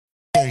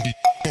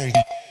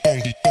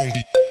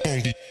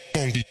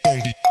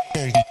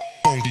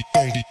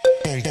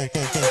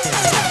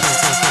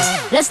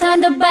Let's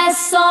turn the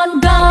bass on,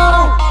 go.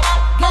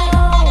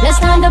 Let's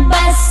turn the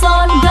bass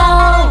on,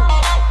 go.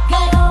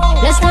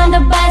 Let's turn the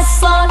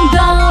bass on,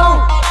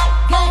 go.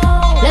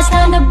 Let's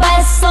turn the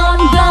bass on,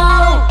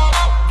 go.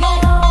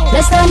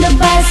 Let's turn the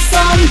bass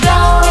on, go.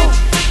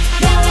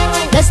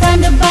 Let's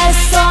turn the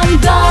bass on,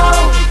 go.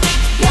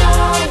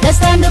 Let's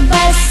turn the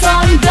bass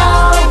on, go.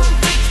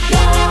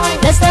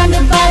 Let's turn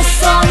the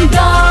bass on,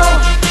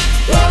 go.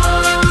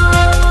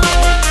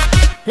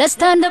 Let's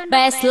turn the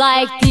bass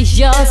like it's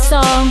your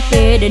song.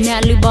 Play the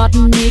Natalie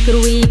button, you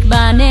could weak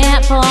by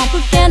net pong.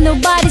 Can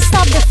nobody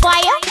stop the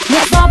fire?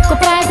 Net pop có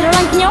price rồi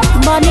lăng nhóc.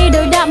 Body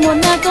đôi đạp một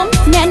nơi cấm.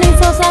 Net nâng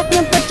sâu sắc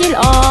nhưng bất chill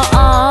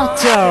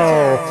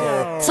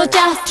So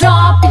just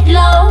drop it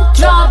low,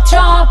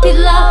 drop it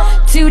low.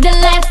 To the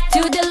left,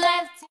 to the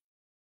left.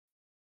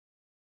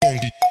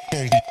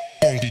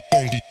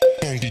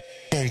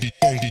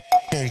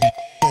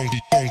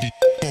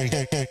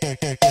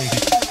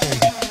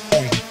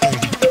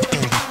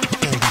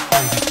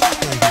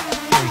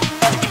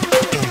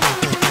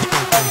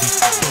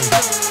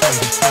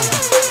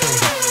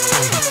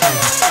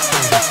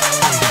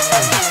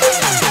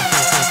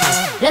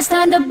 Let's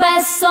turn the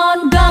bass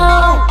on, go.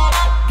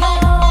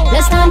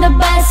 Let's turn the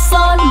bass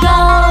on,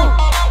 go.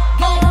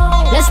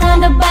 Let's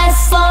turn the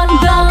bass on,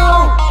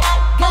 go.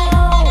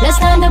 Let's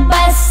turn the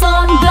bass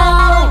on, go.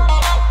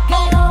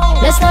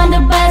 Let's turn the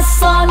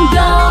bass on,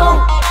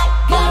 go.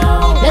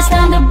 Let's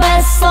turn the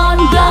bass on,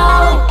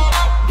 go.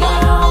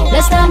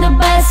 Let's turn the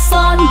bass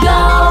on,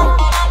 go.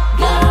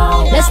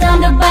 Let's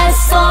turn the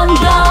bass on,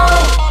 go.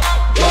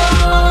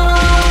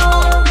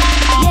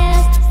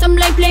 Some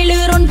like play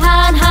lươn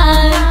than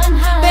high.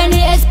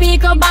 Penny SP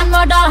có bán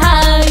vào đó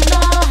high.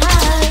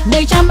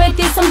 Nơi trăm bê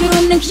tí xong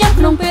thì nâng chắc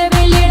nông bê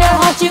bê lê đeo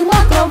họ chừng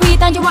quá. Cầu vì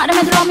tăng cho bạn đã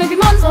drum maybe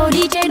month. So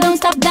DJ don't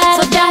stop that.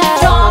 So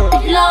just drop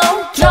it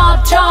low,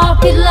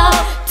 drop it low.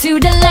 To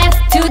the left,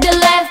 to the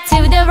left, to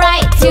the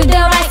right, to the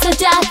right. So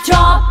just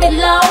drop it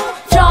low,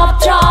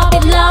 drop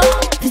it low.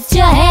 Put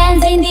your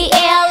hands in the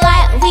air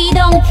like we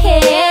don't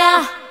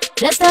care.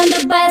 Let's turn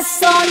the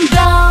bass on,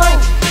 go.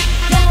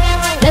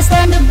 Let's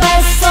turn the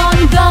bass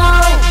on, go.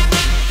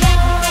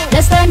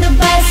 Let's turn the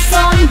bass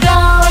on,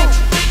 go.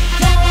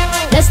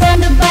 Let's turn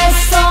the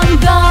bass on,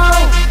 go.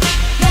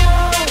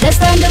 Let's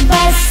turn the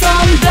bass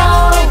on,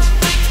 go.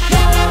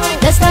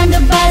 Let's turn the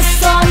bass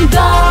on,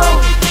 go.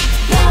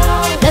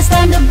 Let's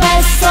turn the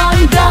bass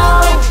on,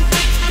 go.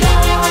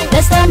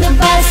 Let's turn the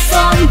bass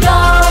on, go.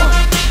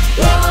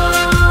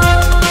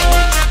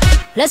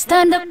 Let's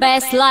turn the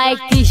bass like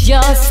it's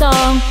your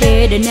song.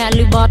 Play the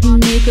Natalie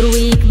button, you could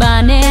weak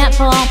by net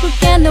pong.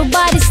 Can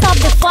nobody stop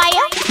the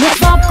fire? Net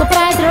pop có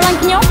price rồi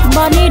lăng nhóc.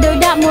 Body đôi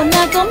đạp một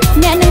nơi cấm.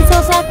 Net nâng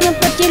sâu sắc nhưng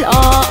bất chill